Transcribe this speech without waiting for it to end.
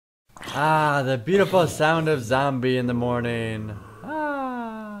Ah, the beautiful sound of zombie in the morning.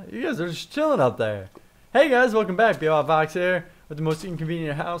 Ah, you guys are just chilling up there. Hey guys, welcome back. BO Vox here with the most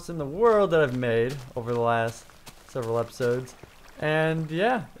inconvenient house in the world that I've made over the last several episodes. And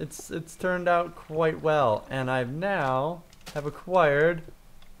yeah, it's turned out quite well. And I've now have acquired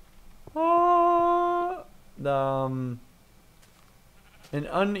an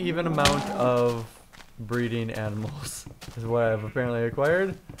uneven amount of breeding animals is what I've apparently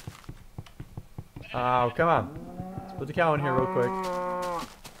acquired. Oh, come on. Let's put the cow in here real quick.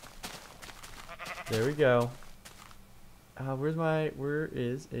 There we go. Where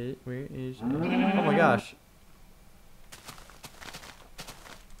is it? Oh my gosh.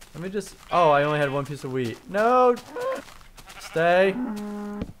 Let me just, oh, I only had one piece of wheat. No! Stay.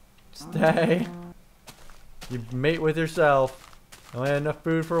 Stay. You mate with yourself. I only had enough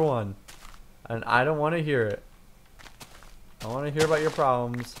food for one. And I don't want to hear it. I want to hear about your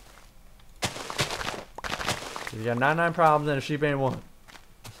problems. You got 99 problems and a sheep ain't one.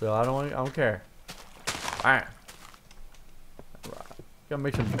 So I don't care. Alright. Gotta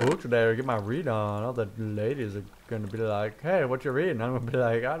make some books today or get my read on. All the ladies are gonna be like, hey, what you reading? I'm gonna be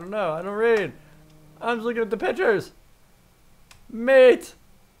like, I don't know, I don't read. I'm just looking at the pictures. Mate.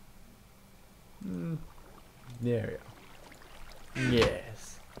 There we go.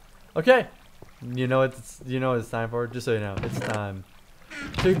 Yes. Okay. You know what it's time for? Just so you know, it's time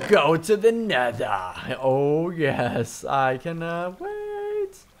to go to the Nether. Oh yes, I cannot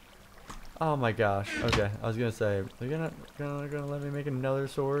wait. Oh my gosh. Okay, I was gonna say, they're gonna let me make another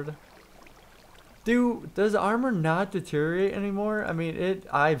sword. Dude, does armor not deteriorate anymore? I mean,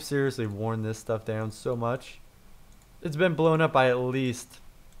 I've seriously worn this stuff down so much. It's been blown up by at least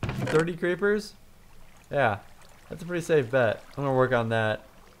 30 creepers. Yeah, that's a pretty safe bet. I'm gonna work on that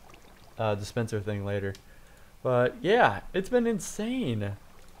dispenser thing later. But yeah, it's been insane.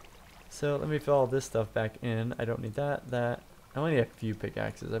 So let me fill all this stuff back in. I don't need that. I only need a few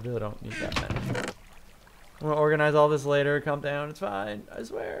pickaxes. I really don't need that many. I'm gonna organize all this later. Calm down. It's fine. I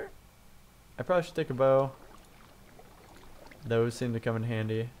swear. I probably should take a bow. Those seem to come in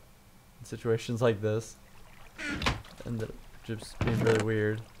handy in situations like this. Ended up just being really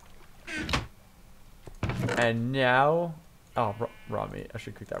weird. And now, oh, raw meat. I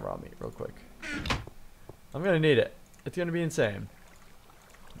should cook that raw meat real quick. I'm gonna need it. It's gonna be insane.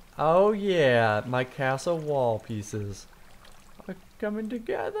 Oh yeah, my castle wall pieces are coming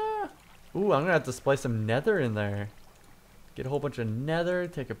together. Ooh, I'm gonna have to splice some nether in there. Get a whole bunch of nether,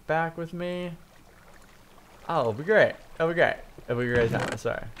 take it back with me. Oh, it'll be great. It'll be great. It'll be a great time,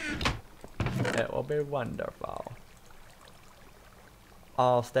 sorry. It will be wonderful.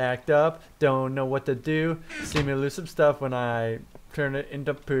 All stacked up, don't know what to do. See me lose some stuff when I turn it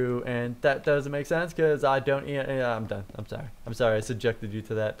into poo, and that doesn't make sense because I don't eat. I'm done. I'm sorry. I'm sorry. I subjected you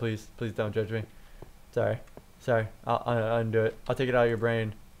to that. Please don't judge me. Sorry. I'll undo it. I'll take it out of your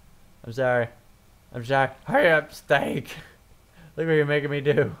brain. I'm sorry. Hurry up, steak. Look what you're making me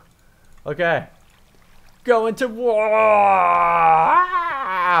do. Okay. Go into war.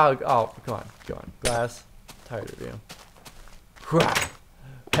 Oh, come on. Glass. Tired of you.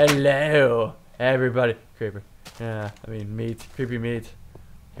 Hello, everybody. Creeper. Yeah, I mean meat. Creepy meat.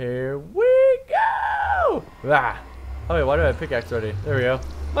 Here we go! Oh wait, why do I have pickaxe already? There we go.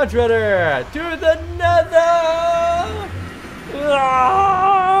 Much better! To the Nether!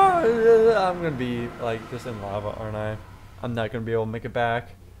 I'm gonna be like just in lava, aren't I? I'm not gonna be able to make it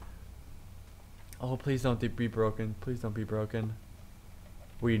back. Oh, please don't be broken. Please don't be broken.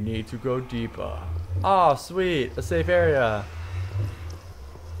 We need to go deeper. Oh, sweet. A safe area.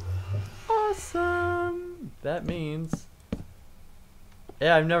 Awesome. That means,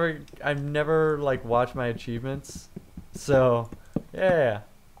 yeah, I've never like watched my achievements, so yeah,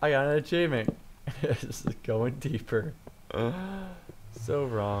 I got an achievement. This is going deeper. So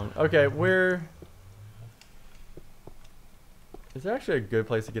wrong. Okay, is there actually a good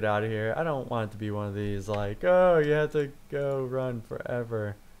place to get out of here? I don't want it to be one of these like, oh, you have to go run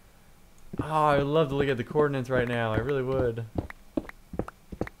forever. Oh, I'd love to look at the coordinates right now. I really would.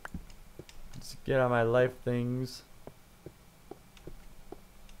 Get out my life things.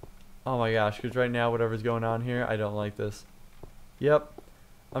 Oh my gosh, because right now whatever's going on here, I don't like this. Yep.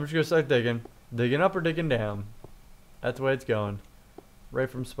 I'm just gonna start digging. Digging up or digging down. That's the way it's going. Right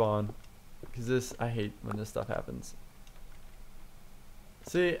from spawn. Because I hate when this stuff happens.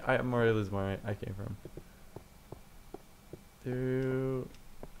 See, I'm already losing where I came from. Dude.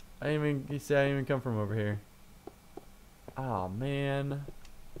 You see, I didn't even come from over here. Oh man.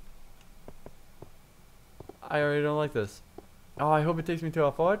 I already don't like this. Oh, I hope it takes me to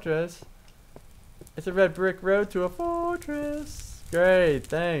a fortress. It's a red brick road to a fortress. Great,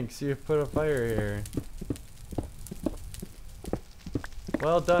 thanks. You've put a fire here.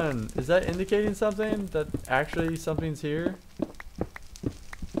 Well done. Is that indicating something? That actually something's here?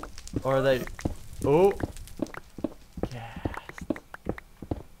 Or are they... Oh! Gassed.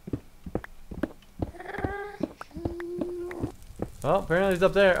 Well, apparently he's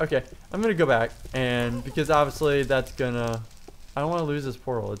up there. Okay, I'm gonna go back. And because obviously that's gonna... I don't want to lose this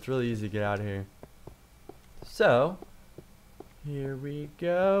portal. It's really easy to get out of here. So... here we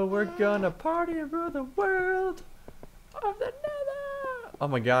go. We're gonna party and rule the world of the Nether. Oh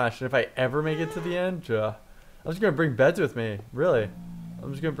my gosh! And if I ever make it to the end, I'm just gonna bring beds with me. Really,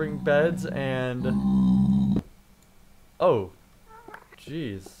 I'm just gonna bring beds and. Oh,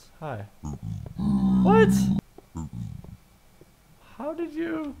 jeez. Hi. What? How did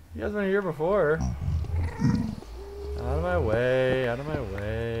you? You guys weren't here before. Out of my way! Out of my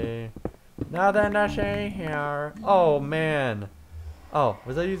way! Nothing to see here. Oh man. Oh,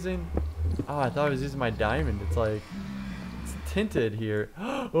 was I using? Oh, I thought I was using my diamond. It's like it's tinted here.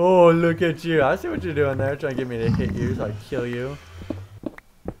 Oh, look at you! I see what you're doing there, trying to get me to hit you so I kill you.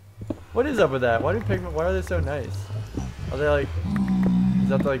 What is up with that? Why do pigmen? Why are they so nice? Are they like? Is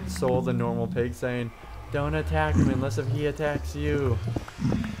that like Soul the normal pig saying, "Don't attack him unless if he attacks you"?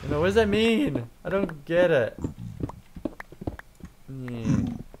 You know, what does that mean? I don't get it. Yeah.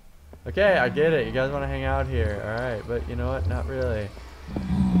 Okay, I get it. You guys want to hang out here. Alright, but you know what? Not really.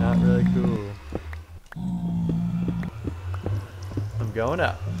 Not really cool. I'm going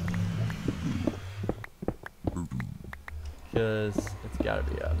up. Because it's gotta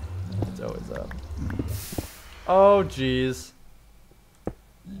be up. It's always up. Oh, jeez.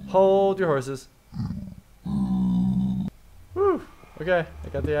 Hold your horses. Whew. Okay, I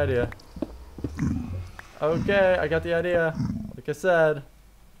got the idea. Okay, I got the idea. Like I said.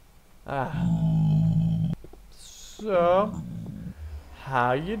 So,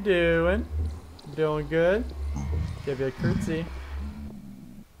 how you doing? Doing good? Give you a curtsy.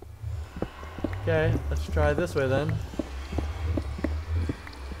 Okay, let's try this way then.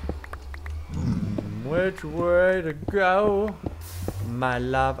 Which way to go, my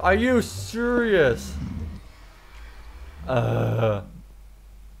love? Are you serious? I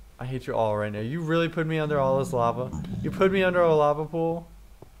hate you all right now. You really put me under all this lava? You put me under a lava pool?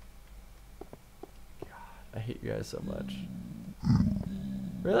 I hate you guys so much.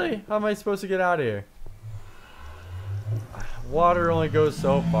 Really? How am I supposed to get out of here? Water only goes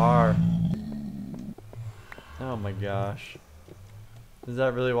so far. Oh my gosh. Is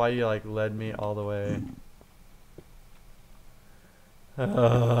that really why you like led me all the way?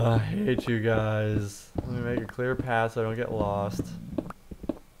 I hate you guys. Let me make a clear path so I don't get lost.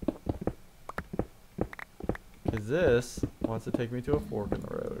 Because this wants to take me to a fork in the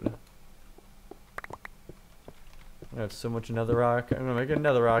road. I have so much nether rock. I'm gonna make a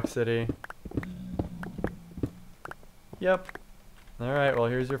nether rock city. Yep. Alright, well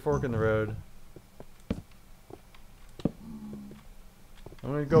here's your fork in the road.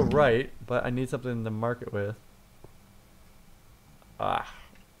 I'm gonna go right, but I need something to mark it with. Of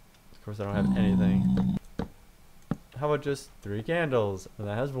course I don't have anything. How about just 3 candles? And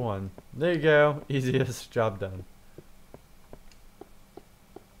that has 1. There you go. Easiest job done.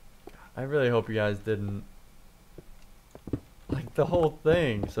 I really hope you guys didn't like the whole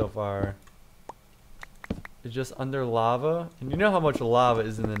thing so far. It's just under lava. And you know how much lava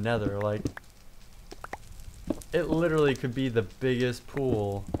is in the nether. Like, it literally could be the biggest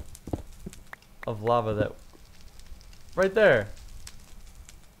pool of lava that... Right there.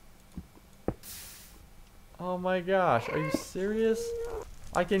 Oh my gosh, are you serious?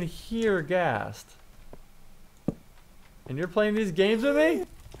 I can hear Ghast. And you're playing these games with me?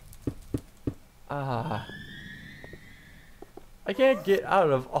 I can't get out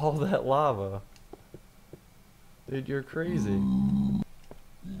of all that lava. Dude, you're crazy.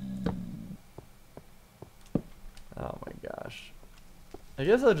 Oh my gosh. I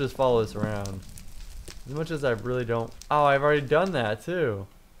guess I'll just follow this around. As much as I really don't... Oh, I've already done that too.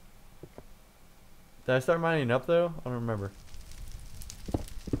 Did I start mining up though? I don't remember.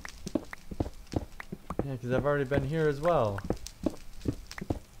 Yeah, because I've already been here as well.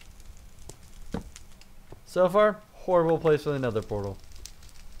 So far, horrible place for the nether portal.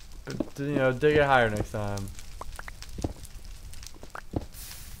 You know, dig it higher next time.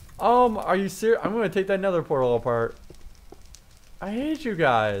 Are you serious? I'm gonna take that nether portal apart. I hate you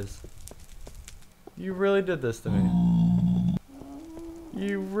guys. You really did this to me.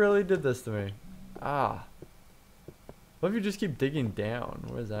 You really did this to me. What if you just keep digging down?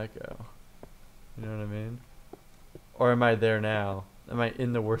 Where does that go? You know what I mean? Or am I there now? Am I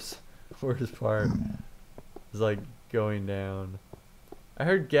in the worst part? It's like going down.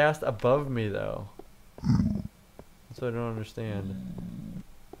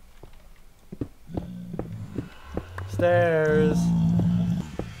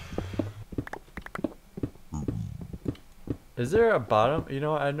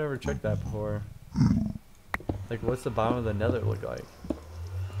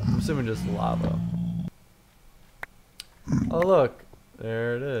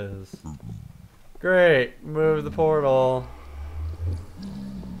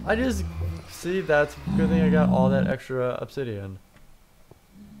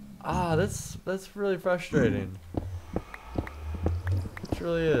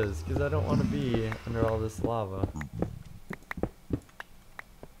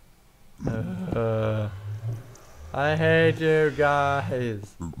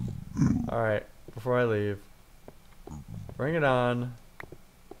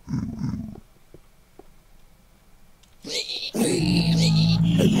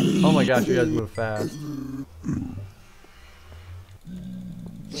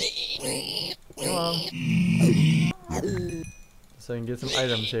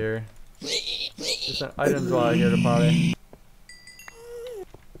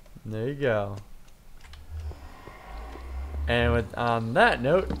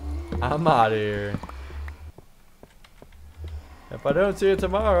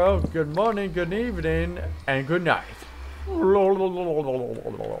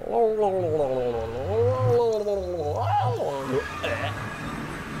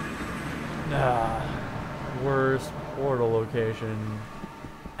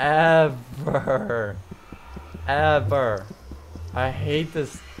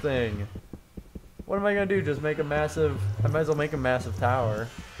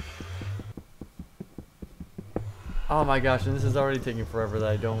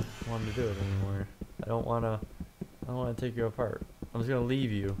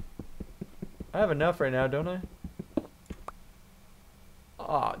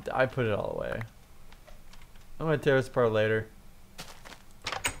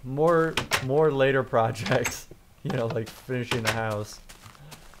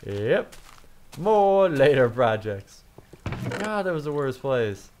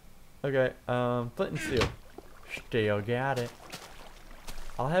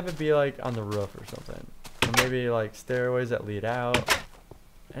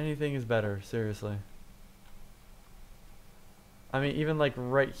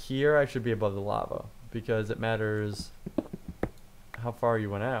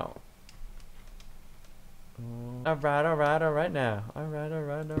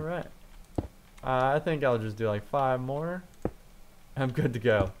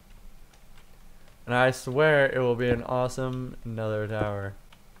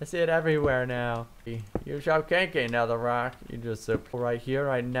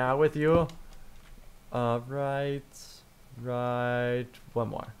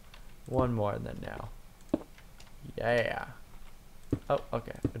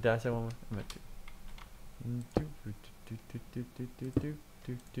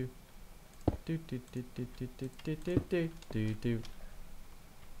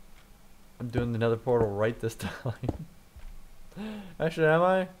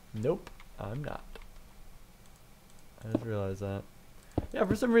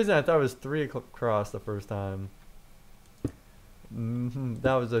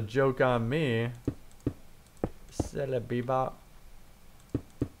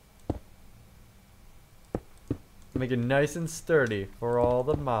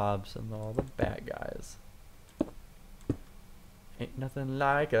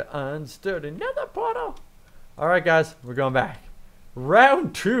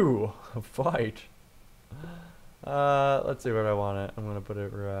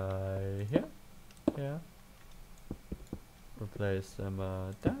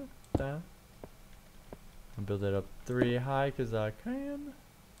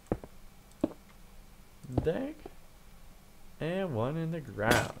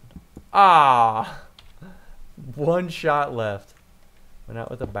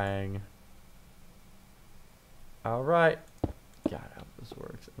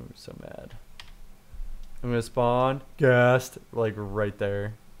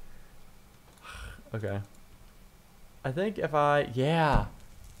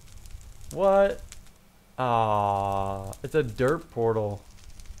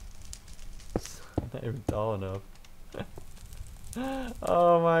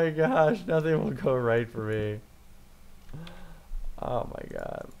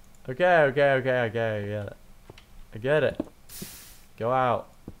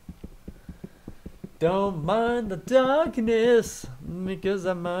 Don't mind the darkness, because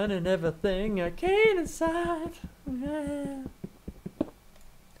I'm minding everything I can inside. Yeah.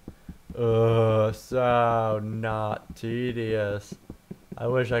 So not tedious. I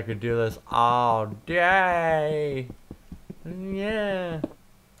wish I could do this all day. Yeah.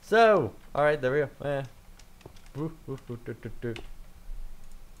 So, alright, there we go. Yeah.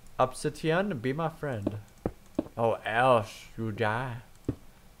 Obsidian, be my friend. Or else you die.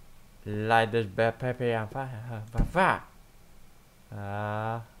 Light this bad pepper on fire. Fire.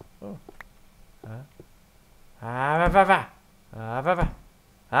 Oh. Fire.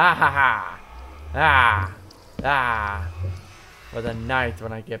 For the night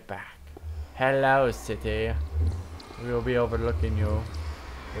when I get back. Hello, city. We will be overlooking you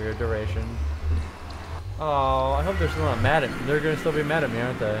for your duration. Oh, I hope they're still not mad at me. They're gonna still be mad at me,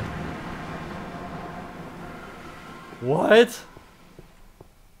 aren't they? What?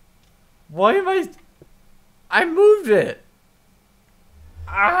 Why am I moved it.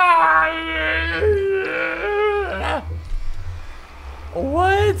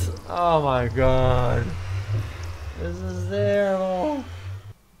 What? Oh my god. This is terrible.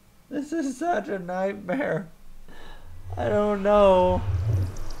 This is such a nightmare. I don't know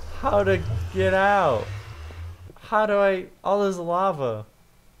how to get out. How do I... all this lava.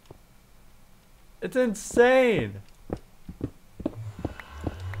 It's insane.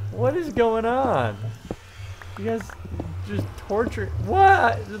 What is going on? You guys just torture...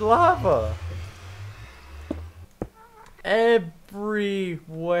 what? Lava. Everywhere.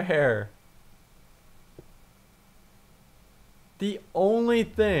 The only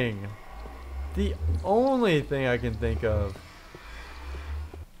thing I can think of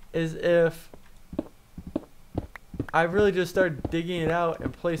is if I really just start digging it out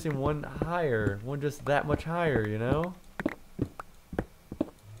and placing one higher, one just that much higher, you know?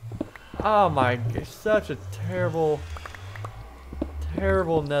 Oh my gosh, such a terrible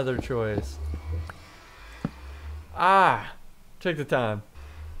nether choice. Take the time.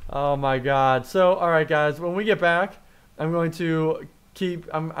 Oh my god. So, alright guys, when we get back, I'm going to keep,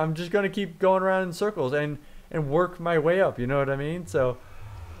 I'm just going to keep going around in circles and work my way up, you know what I mean? So,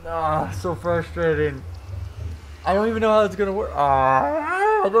 so frustrating. I don't even know how it's going to work.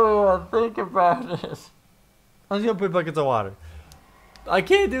 I don't even think about this. I'm just going to put buckets of water. I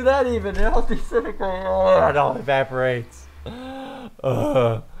can't do that even. It all disintegrates. It all evaporates.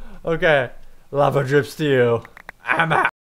 Okay. Lava drips to you. I'm out.